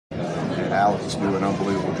and Alex do an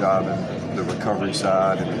unbelievable job in the recovery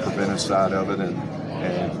side and the preventive side of it and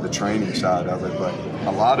the training side of it. But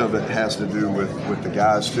a lot of it has to do with the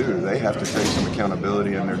guys too. They have to take some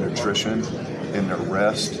accountability in their nutrition, in their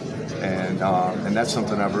rest, and that's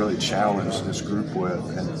something I've really challenged this group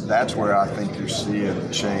with. And that's where I think you're seeing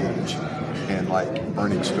a change in like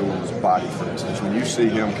Bernie Stewell's body, for instance. When you see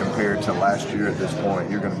him compared to last year at this point,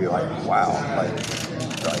 you're going to be like, wow, like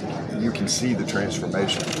you can see the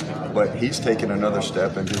transformation. But he's taken another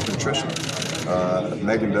step in his nutrition.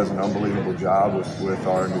 Megan does an unbelievable job with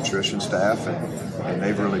our nutrition staff, and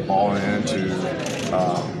they've really bought into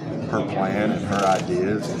her plan and her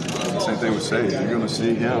ideas. And the same thing with Sage. You're going to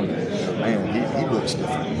see him, man, he looks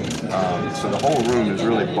different. So the whole room is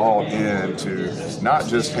really bought into not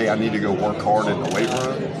just, hey, I need to go work hard in the weight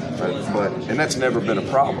room, and that's never been a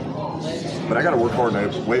problem. But I got to work hard in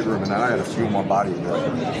the weight room, and then I got to fuel my body the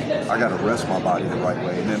right way. I got to rest my body the right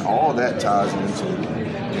way, and then all of that ties into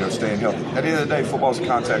staying healthy. At the end of the day, football's a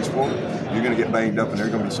contact sport. You're going to get banged up, and there's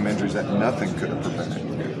going to be some injuries that nothing could have prevented.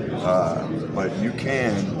 But you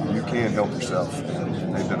can help yourself,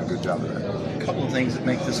 and they've done a good job of that. A couple of things that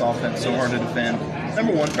make this offense so hard to defend.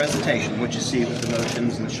 Number one, presentation, what you see with the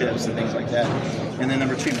motions and the shifts and things like that. And then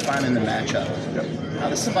number two, finding the matchup. Yep. How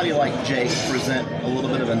does somebody like Jake present a little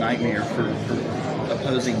bit of a nightmare for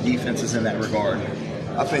opposing defenses in that regard?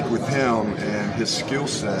 I think with him and his skill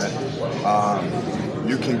set,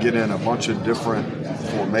 you can get in a bunch of different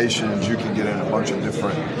formations. You can get in a bunch of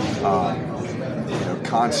different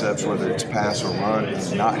concepts, whether it's pass or run,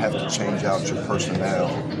 and not have to change out your personnel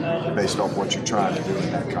based off what you're trying to do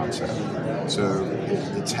in that concept. So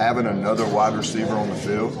it's having another wide receiver on the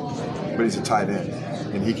field, but he's a tight end,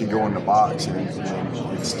 and he can go in the box and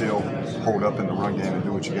still hold up in the run game and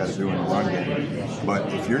do what you got to do in the run game.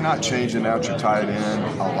 But if you're not changing out your tight end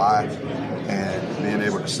a lot and being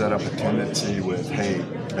able to set up a tendency with, hey,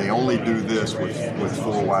 they only do this with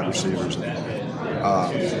 4 wide receivers.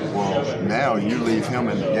 Well, now you leave him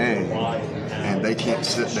in the game, and they can't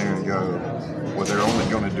sit there and go, well, they're only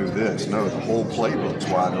going to do this. No, the whole playbook's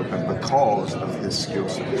wide open because of his skill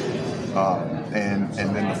set.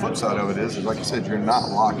 And then the flip side of it is like I said, you're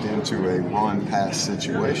not locked into a run-pass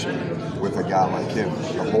situation with a guy like him.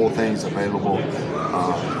 The whole thing's available,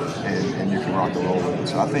 and you can rock and roll with it.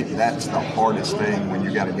 So I think that's the hardest thing when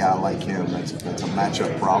you got a guy like him that's a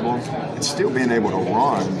matchup problem. It's still being able to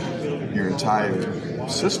run your entire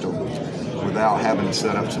system without having to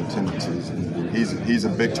set up some tendencies. And he's a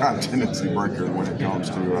big-time tendency breaker when it comes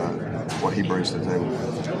to what he brings to the table.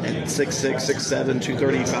 At 6'6", 6'7",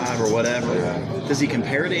 235 or whatever. Yeah. Does he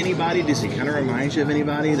compare to anybody? Does he kind of remind you of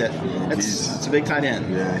anybody? It's a big tight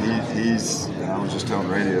end. Yeah, he's I was just telling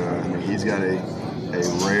radio, I mean, he's got a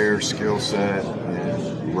rare skill set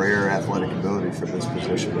and rare athletic ability for this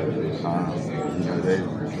position.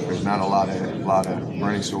 There's not a lot of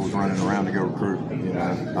running stools running around to go recruit.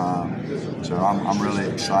 So I'm really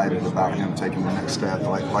excited about him taking the next step.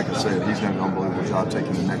 Like I said, he's done an unbelievable job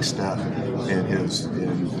taking the next step in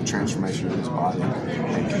the transformation of his body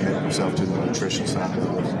and committing himself to the nutrition side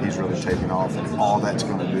of it. He's really taken off, and all that's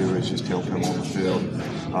going to do is just help him on the field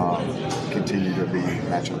continue to be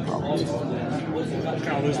matchup problems.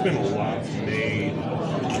 Kyle, there's been a lot made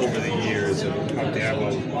over the years of how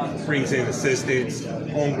Dabo brings in assistants,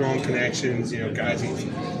 homegrown connections, guys he's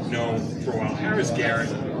known for a while. How has Garrett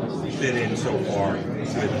fit in so far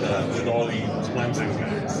with all the Clemson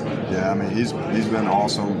guys? Yeah, I mean, he's been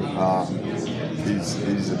awesome.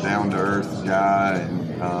 He's a down-to-earth guy, and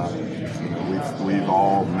we've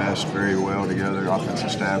all meshed very well together,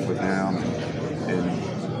 offensive staff with him, and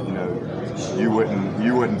you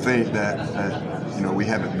wouldn't think that we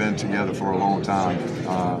haven't been together for a long time.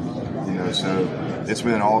 So it's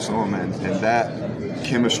been awesome, and that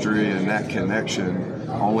chemistry and that connection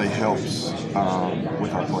only helps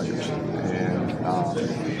with our players. And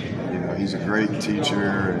he's a great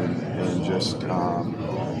teacher, and just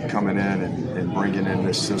coming in and bringing in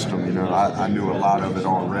this system. I knew a lot of it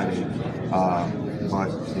already.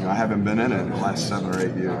 But I haven't been in it in the last 7 or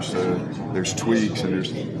 8 years, so there's tweaks and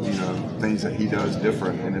there's things that he does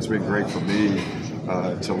different, and it's been great for me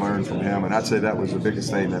to learn from him. And I'd say that was the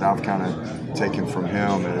biggest thing that I've kind of taken from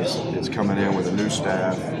him is coming in with a new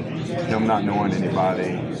staff, him not knowing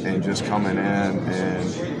anybody, and just coming in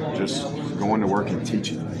and just going to work and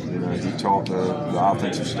teaching. He taught the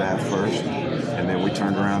offensive staff first, and then we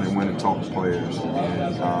turned around and went and talked to players.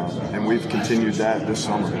 And we've continued that this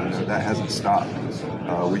summer. That hasn't stopped.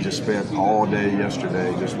 We just spent all day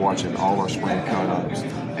yesterday just watching all our spring cut-ups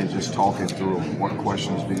and just talking through them. What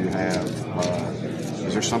questions do you have?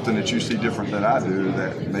 is there something that you see different that I do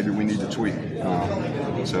that maybe we need to tweak?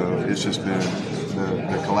 So it's just been,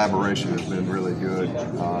 the collaboration has been really good.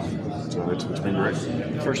 So it's been great.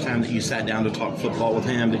 The first time that you sat down to talk football with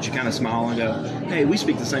him, did you kind of smile and go, hey, we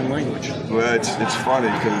speak the same language? Well, it's funny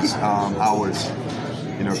because I was,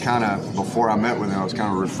 kind of, before I met with him, I was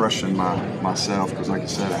kind of refreshing myself because, like I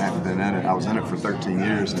said, I haven't been in it. I was in it for 13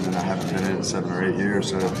 years, and then I haven't been in it 7 or 8 years.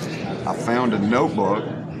 So I found a notebook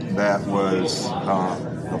that was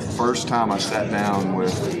the first time I sat down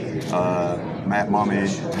with Matt Mummy,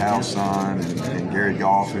 Hal's son, and Gary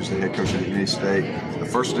Goff, who's the head coach at McNeese State. The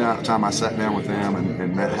first time I sat down with them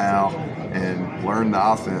and met Hal and learned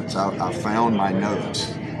the offense, I found my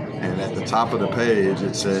notes. And at the top of the page,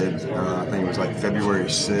 it said, I think it was like February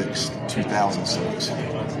 6th, 2006.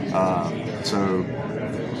 So,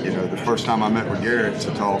 the first time I met with Garrett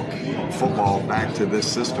to talk football back to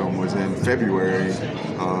this system was in February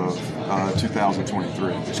of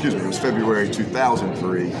 2023. Excuse me, it was February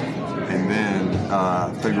 2003. And then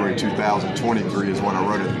February 2023 is what I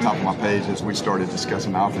wrote at the top of my page as we started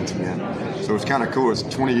discussing offense again. So it's kind of cool. It's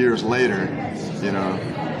 20 years later,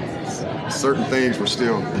 certain things were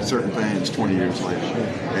still certain things 20 years later.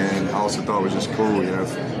 And I also thought it was just cool,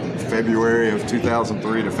 February of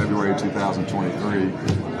 2003 to February of 2023,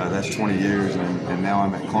 that's 20 years, and now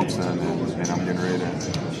I'm at Clemson, and I'm getting ready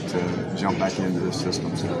to jump back into this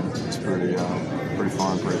system. So it's pretty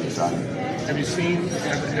fun, pretty exciting. Have you seen,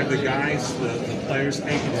 have the guys, the players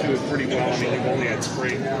taken to it pretty well? I mean, you've only had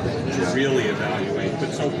spring to really evaluate,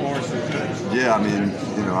 but so far so good. Yeah, I mean,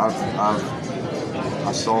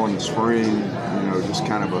 I saw in the spring, just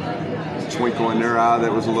kind of a twinkle in their eye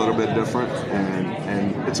that was a little bit different, and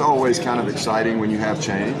it's always kind of exciting when you have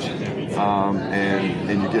change,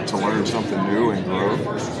 and you get to learn something new and grow,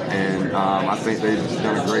 and I think they've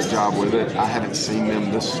done a great job with it. I haven't seen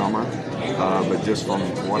them this summer, but just from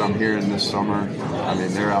what I'm hearing this summer, I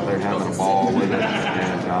mean, they're out there having a ball with it,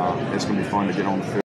 and it's going to be fun to get on the field.